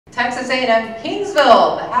Texas A&M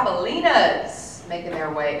Kingsville, the Javelinas, making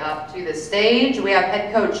their way up to the stage. We have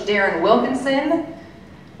head coach Daren Wilkinson,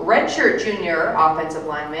 redshirt junior offensive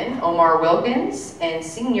lineman Omar Wilkins, and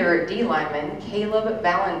senior D lineman Caleb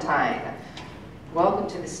Valentine. Welcome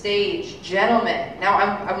to the stage, gentlemen. Now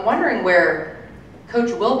I'm wondering where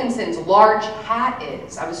Coach Wilkinson's large hat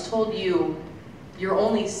is. I was told you're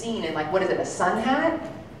only seen in, like, what is it, a sun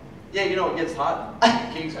hat? Yeah, you know, it gets hot in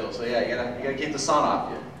Kingsville, so yeah, you gotta keep the sun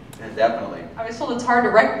off you. Yeah, definitely. I was told it's hard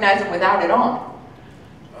to recognize him without it on.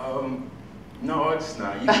 No, it's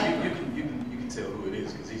not. You can tell who it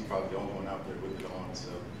is because he's probably the only one out there with it on, so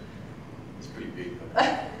it's pretty big.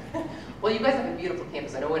 Well, you guys have a beautiful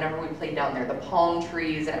campus. I know whenever we played down there, the palm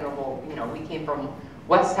trees, and well, you know, we came from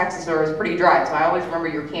West Texas where it was pretty dry, so I always remember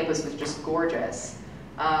your campus was just gorgeous.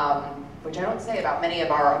 Which I don't say about many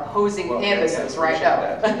of our opposing campuses, right now.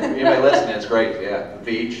 Anybody listening, it's great. Yeah, the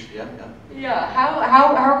beach. Yeah. Yeah.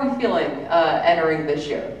 How are we feeling entering this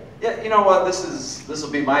year? Yeah, you know what? This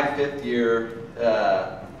will be my 5th year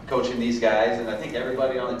coaching these guys, and I think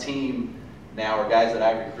everybody on the team now are guys that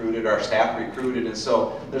I recruited, our staff recruited, and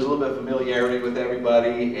so there's a little bit of familiarity with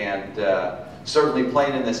everybody, and certainly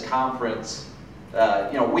playing in this conference.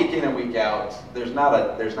 You know, week in and week out, there's not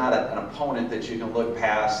an opponent that you can look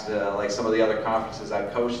past like some of the other conferences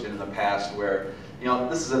I've coached in the past, where, you know,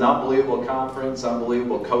 this is an unbelievable conference,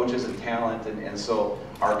 unbelievable coaches and talent, and so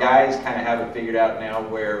our guys kind of have it figured out now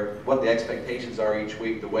what the expectations are each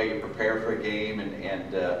week, the way you prepare for a game,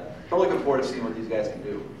 and we're looking forward to seeing what these guys can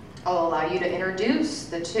do. I'll allow you to introduce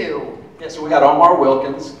the two. Yeah, so we got Omar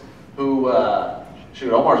Wilkins, who.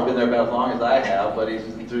 Shoot, Omar's been there about as long as I have, but he's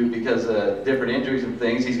through because of different injuries and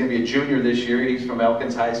things. He's going to be a junior this year. He's from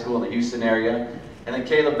Elkins High School in the Houston area. And then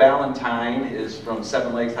Caleb Valentine is from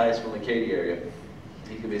Seven Lakes High School in the Katy area.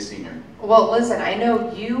 He's going to be a senior. Well, listen, I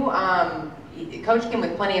know you, Coach came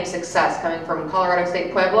with plenty of success coming from Colorado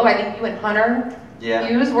State Pueblo. I think you and Hunter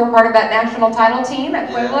Hughes were part of that national title team at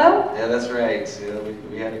Pueblo. Yeah, that's right. Yeah,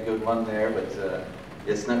 we had a good one there, but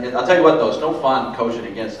it's not, I'll tell you what, though, it's no fun coaching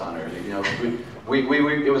against Hunter. You know,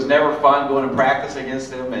 it was never fun going to practice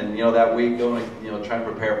against him, and, you know, that week going, you know, trying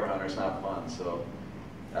to prepare for Hunter is not fun. So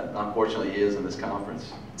unfortunately, he is in this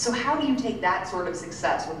conference. So how do you take that sort of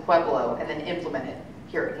success with Pueblo and then implement it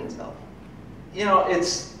here at Kingsville? You know,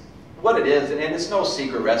 it's what it is, and it's no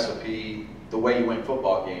secret recipe the way you win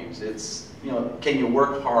football games. It's, you know, can you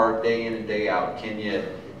work hard day in and day out? Can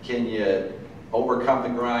you overcome the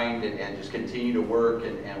grind and just continue to work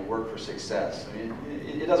and work for success? I mean,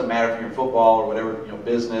 it doesn't matter if you're in football or whatever, you know,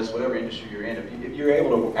 business, whatever industry you're in. If you're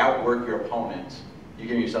able to outwork your opponent, you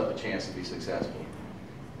give yourself a chance to be successful.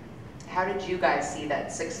 How did you guys see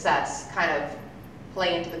that success kind of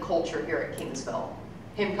play into the culture here at Kingsville?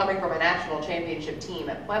 Him coming from a national championship team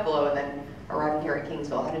at Pueblo and then arriving here at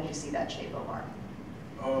Kingsville, how did you see that shape, Omar?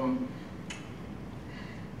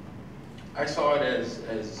 I saw it as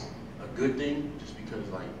a good thing, just because,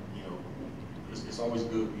 like, you know, it's always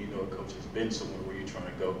good when you know a coach has been somewhere where you're trying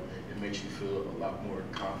to go. It makes you feel a lot more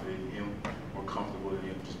confident in him, more comfortable in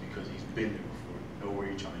him, just because he's been there before, know where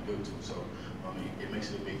you're trying to go to. So it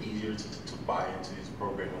makes it a bit easier to buy into his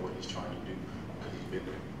program and what he's trying to do because he's been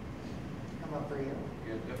there. How about for you?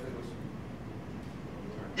 Yeah,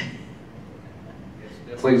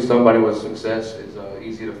 definitely somebody with success is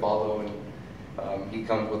easy to follow, and he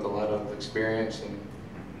comes with a lot of experience, and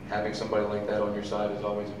having somebody like that on your side is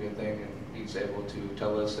always a good thing, and he's able to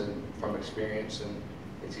tell us from experience, and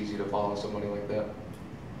it's easy to follow somebody like that.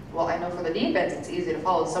 Well, I know for the defense, it's easy to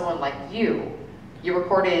follow someone like you. You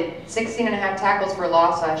recorded 16.5 tackles for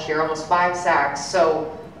loss last year, almost 5 sacks.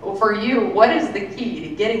 So for you, what is the key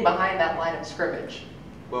to getting behind that line of scrimmage?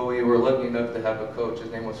 Well, we were lucky enough to have a coach.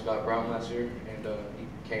 His name was Scott Brown last year, and he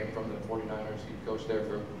came from the 49ers. He coached there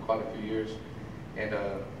for quite a few years. And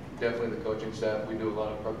definitely the coaching staff, we do a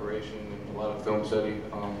lot of preparation and a lot of film study,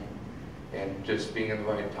 and just being in the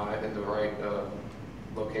right time, in the right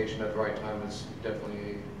location at the right time is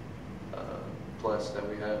definitely a plus that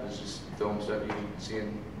we have. Is just film study and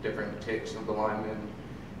seeing different ticks of the linemen,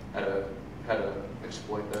 how to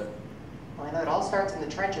exploit that. Well, I know it all starts in the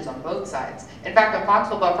trenches on both sides. In fact, on Fox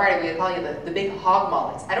Football Friday, we would call you the big hog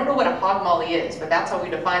mollies. I don't know what a hog molly is, but that's how we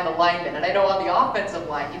define the linemen. And I know on the offensive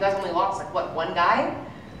line, you guys only lost, like, what, 1 guy?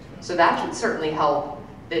 So that should certainly help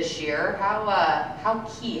this year. How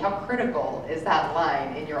key, how critical is that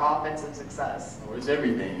line in your offensive success? Well, it's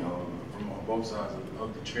everything from on both sides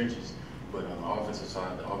of the trenches. But on the offensive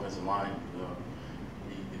side, the offensive line, the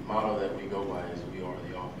motto that we go by is we are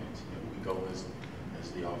the offense. You know, we go as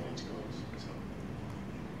the offense goes. So.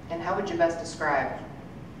 And how would you best describe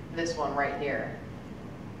this one right here?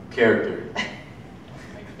 Character.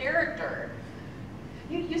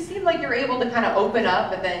 seem like you're able to kind of open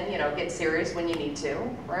up and then, you know, get serious when you need to,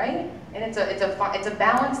 right? And it's a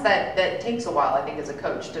balance that takes a while, I think, as a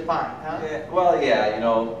coach to find, huh? Yeah, well, yeah, you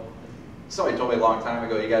know, somebody told me a long time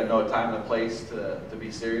ago, you got to know a time and a place to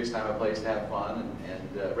be serious, time and a place to have fun,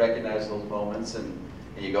 and recognize those moments, and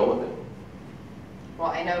you go with it. Well,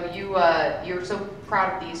 I know you're so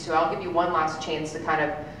proud of these two. I'll give you one last chance to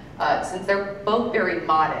kind of, since they're both very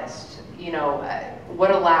modest, you know,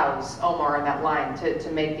 what allows Omar in that line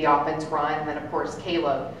to make the offense run? And then, of course,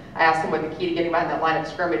 Caleb. I asked him what the key to getting behind that line of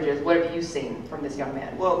scrimmage is. What have you seen from this young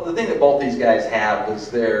man? Well, the thing that both these guys have is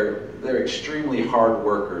they're extremely hard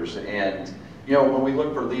workers. And, you know, when we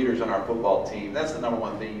look for leaders on our football team, that's the number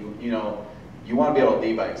one thing. You know, you want to be able to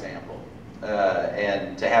lead by example.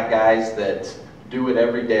 And to have guys that do it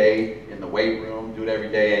every day in the weight room, do it every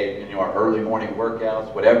day in, you know, our early morning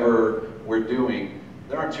workouts, whatever we're doing.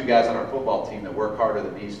 There aren't two guys on our football team that work harder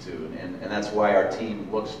than these two, and that's why our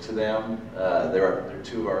team looks to them. They're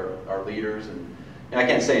two of our leaders, and I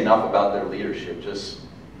can't say enough about their leadership. Just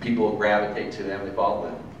people gravitate to them, they follow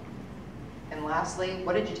them. And lastly,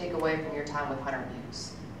 what did you take away from your time with Hunter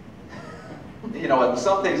Hughes? You know what,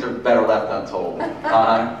 some things are better left untold.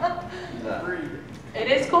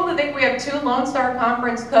 It is cool to think we have two Lone Star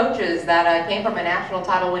Conference coaches that came from a national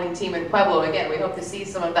title winning team in Pueblo. Again, we hope to see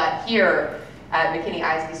some of that here at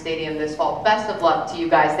McKinney-Isky Stadium this fall. Best of luck to you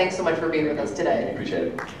guys. Thanks so much for being with us today.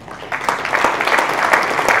 Appreciate it.